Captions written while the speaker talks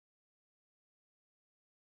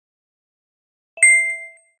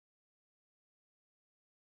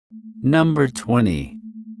Number 20.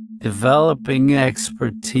 Developing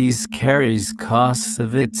expertise carries costs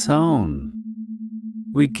of its own.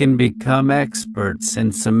 We can become experts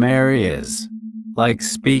in some areas, like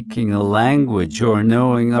speaking a language or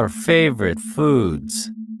knowing our favorite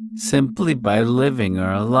foods, simply by living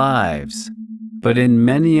our lives. But in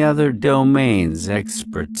many other domains,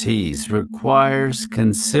 expertise requires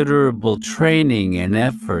considerable training and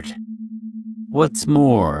effort. What's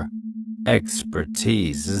more,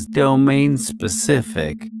 expertise is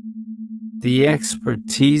domain-specific. The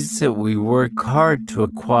expertise that we work hard to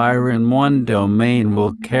acquire in one domain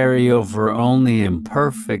will carry over only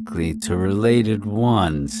imperfectly to related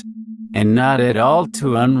ones, and not at all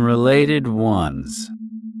to unrelated ones.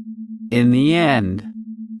 In the end,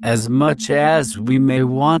 as much as we may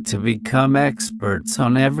want to become experts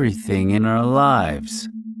on everything in our lives,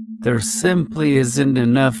 there simply isn't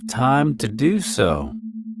enough time to do so.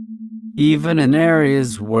 Even in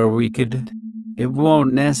areas where we could, it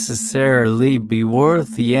won't necessarily be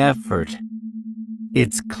worth the effort.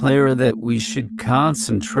 It's clear that we should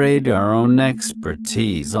concentrate our own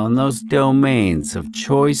expertise on those domains of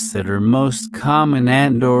choice that are most common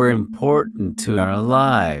and/or important to our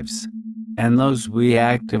lives, and those we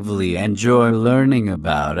actively enjoy learning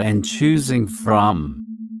about and choosing from.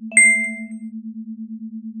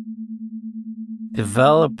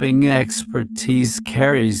 Developing expertise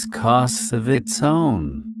carries costs of its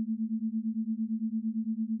own.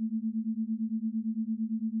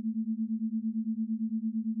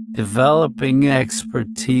 Developing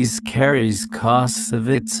expertise carries costs of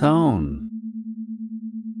its own.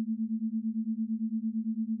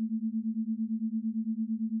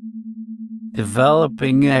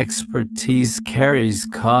 Developing expertise carries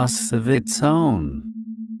costs of its own.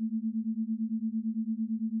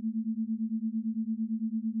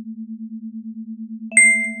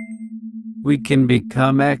 We can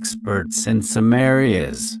become experts in some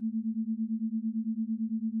areas.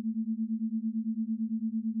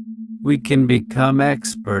 We can become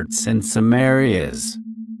experts in some areas.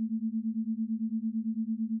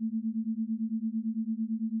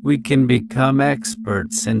 We can become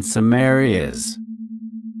experts in some areas.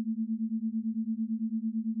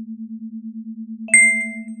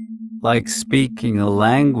 Like speaking a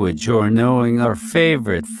language or knowing our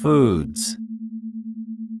favorite foods.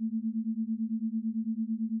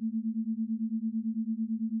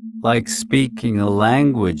 Like speaking a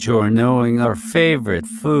language or knowing our favorite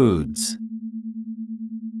foods.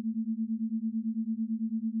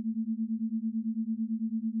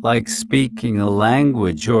 Like speaking a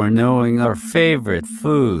language or knowing our favorite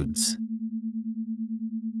foods.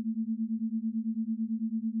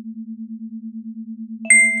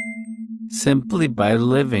 Simply by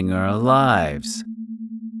living our lives.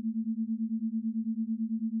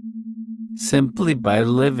 Simply by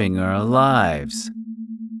living our lives.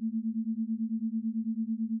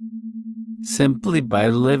 Simply by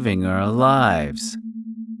living our lives.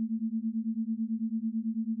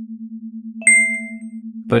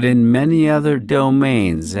 But in many other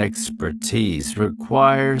domains, expertise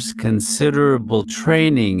requires considerable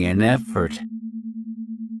training and effort.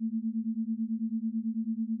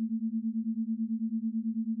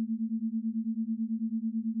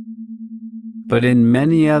 But in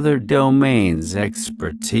many other domains,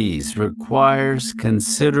 expertise requires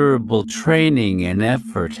considerable training and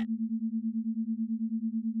effort.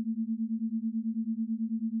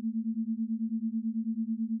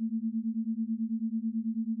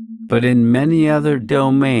 But in many other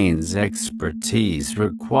domains, expertise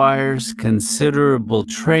requires considerable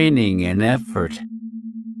training and effort.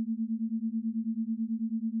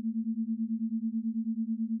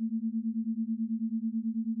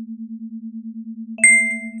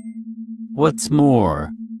 What's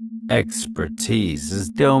more, expertise is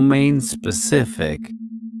domain-specific.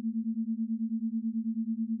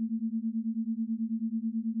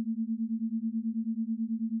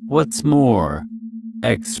 What's more,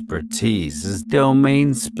 expertise is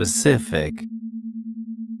domain-specific.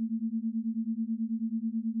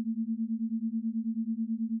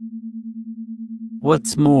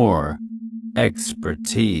 What's more,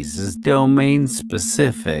 expertise is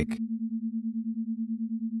domain-specific.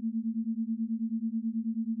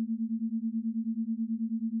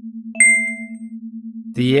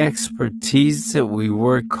 The expertise that we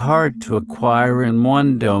work hard to acquire in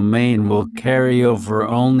one domain will carry over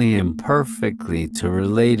only imperfectly to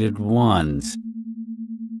related ones.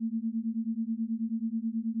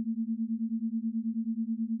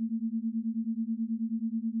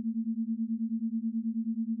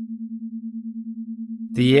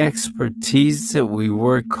 The expertise that we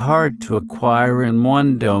work hard to acquire in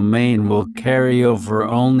one domain will carry over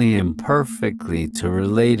only imperfectly to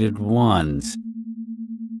related ones.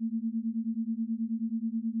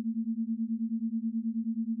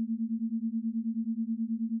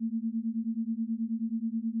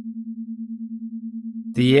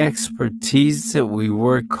 The expertise that we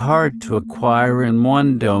work hard to acquire in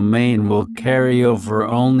one domain will carry over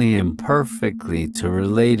only imperfectly to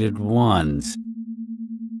related ones.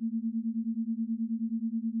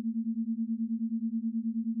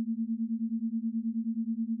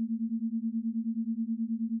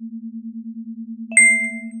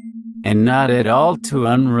 And not at all to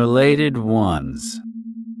unrelated ones.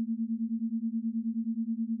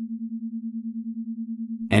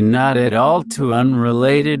 And not at all to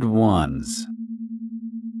unrelated ones.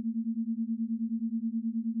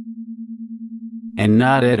 And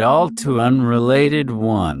not at all to unrelated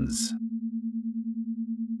ones.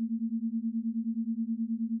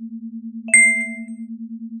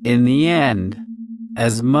 In the end,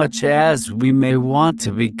 as much as we may want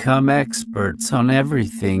to become experts on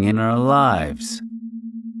everything in our lives,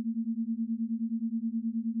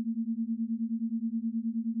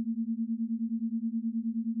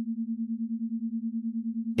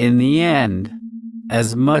 in the end,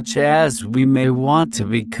 as much as we may want to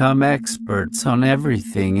become experts on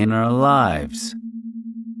everything in our lives,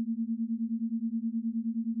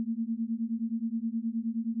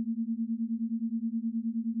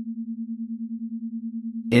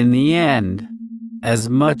 in the end, as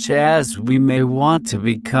much as we may want to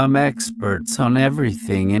become experts on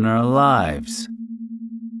everything in our lives,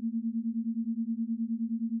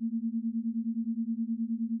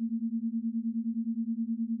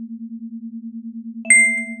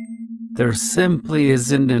 there simply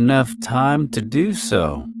isn't enough time to do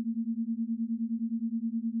so.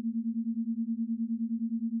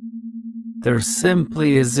 There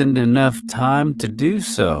simply isn't enough time to do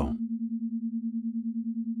so.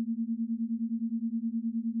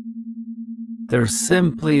 There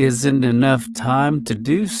simply isn't enough time to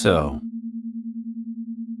do so.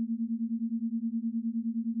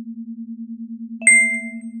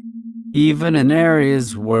 Even in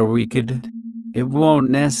areas where we could, it won't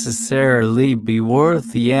necessarily be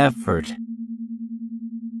worth the effort.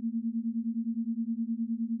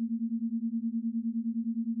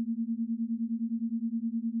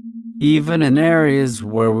 Even in areas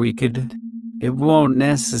where we could, it won't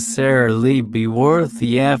necessarily be worth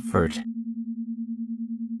the effort.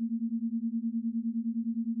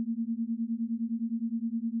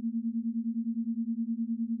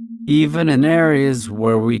 Even in areas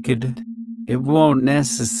where we could, it won't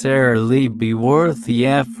necessarily be worth the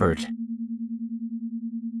effort.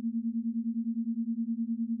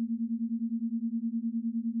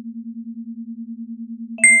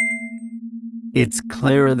 It's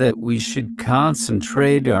clear that we should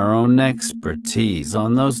concentrate our own expertise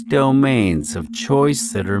on those domains of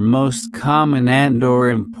choice that are most common and/or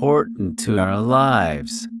important to our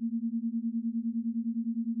lives.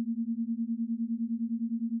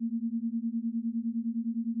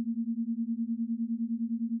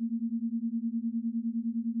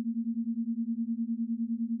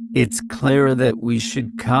 It's clear that we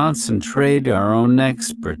should concentrate our own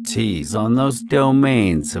expertise on those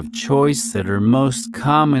domains of choice that are most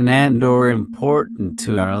common and/or important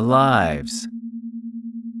to our lives.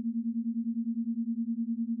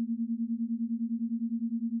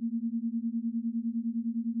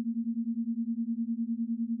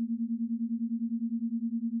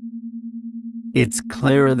 It's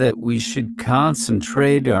clear that we should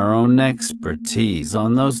concentrate our own expertise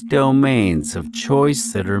on those domains of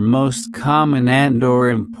choice that are most common and/or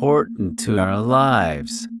important to our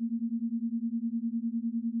lives.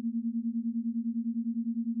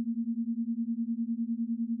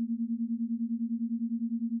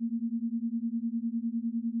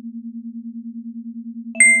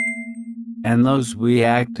 And those we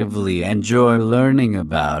actively enjoy learning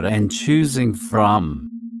about and choosing from.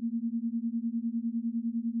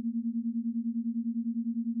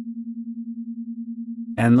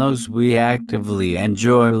 And those we actively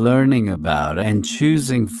enjoy learning about and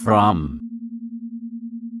choosing from.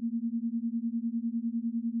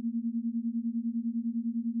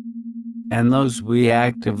 And those we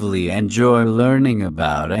actively enjoy learning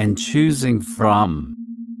about and choosing from.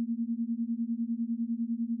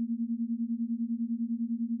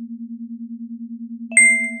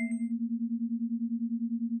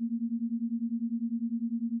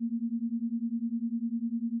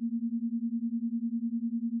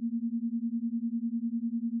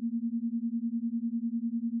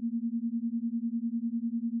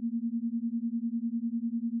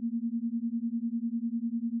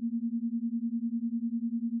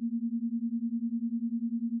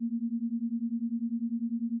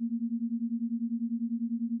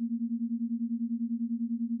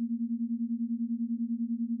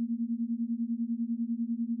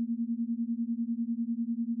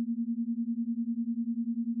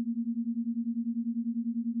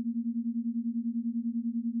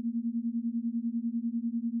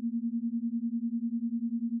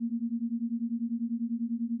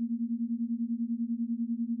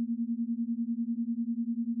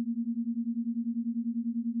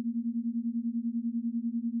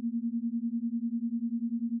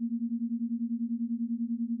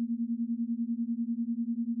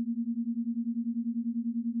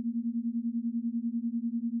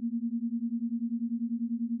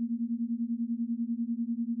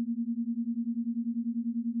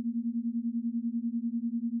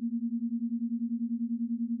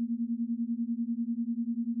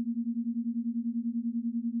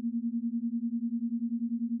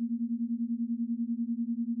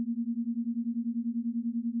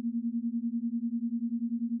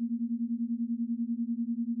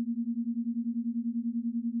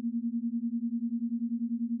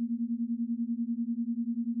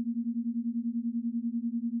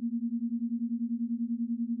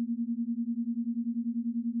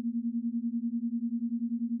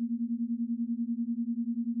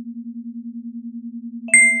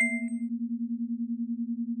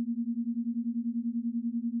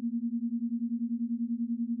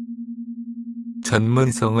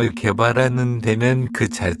 전문성을 개발하는 데는 그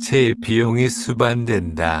자체의 비용이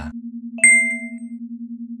수반된다.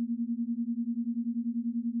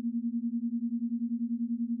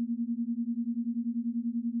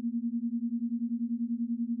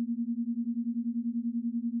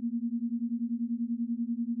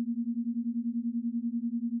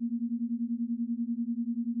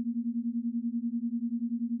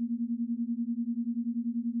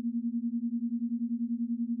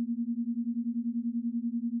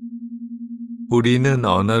 우리는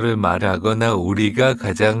언어를 말하거나 우리가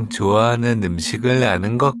가장 좋아하는 음식을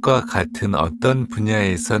아는 것과 같은 어떤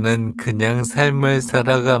분야에서는 그냥 삶을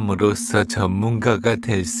살아감으로써 전문가가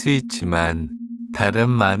될 수 있지만, 다른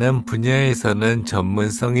많은 분야에서는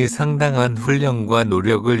전문성이 상당한 훈련과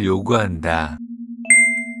노력을 요구한다.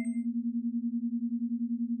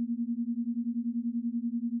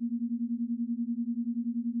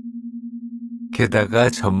 게다가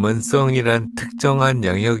전문성이란 특정한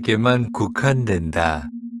영역에만 국한된다.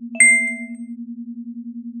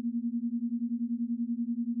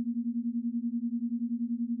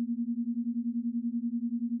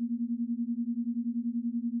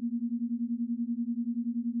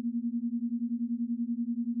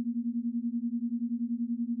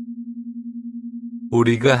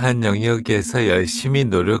 우리가 한 영역에서 열심히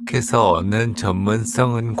노력해서 얻는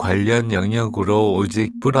전문성은 관련 영역으로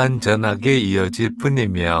오직 불완전하게 이어질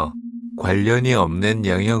뿐이며, 관련이 없는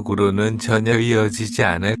영역으로는 전혀 이어지지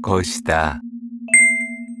않을 것이다.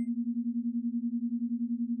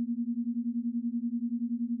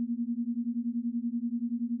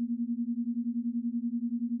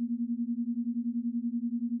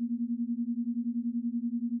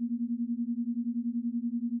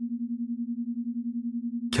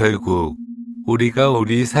 결국, 우리가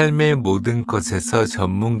우리 삶의 모든 것에서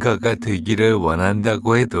전문가가 되기를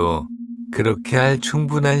원한다고 해도 그렇게 할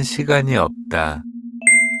충분한 시간이 없다.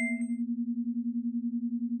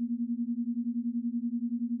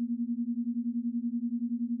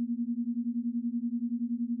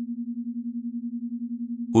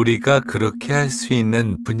 우리가 그렇게 할 수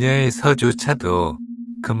있는 분야에서조차도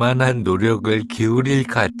그만한 노력을 기울일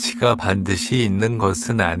가치가 반드시 있는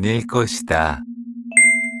것은 아닐 것이다.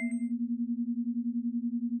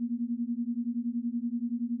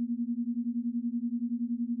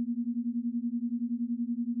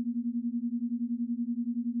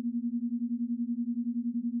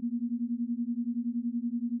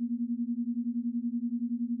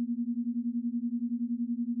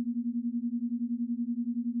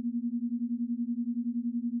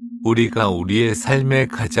 우리가 우리의 삶에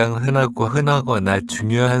가장 흔하거나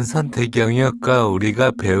중요한 선택 영역과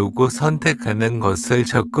우리가 배우고 선택하는 것을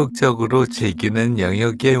적극적으로 즐기는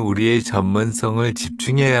영역에 우리의 전문성을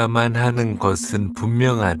집중해야만 하는 것은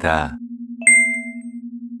분명하다.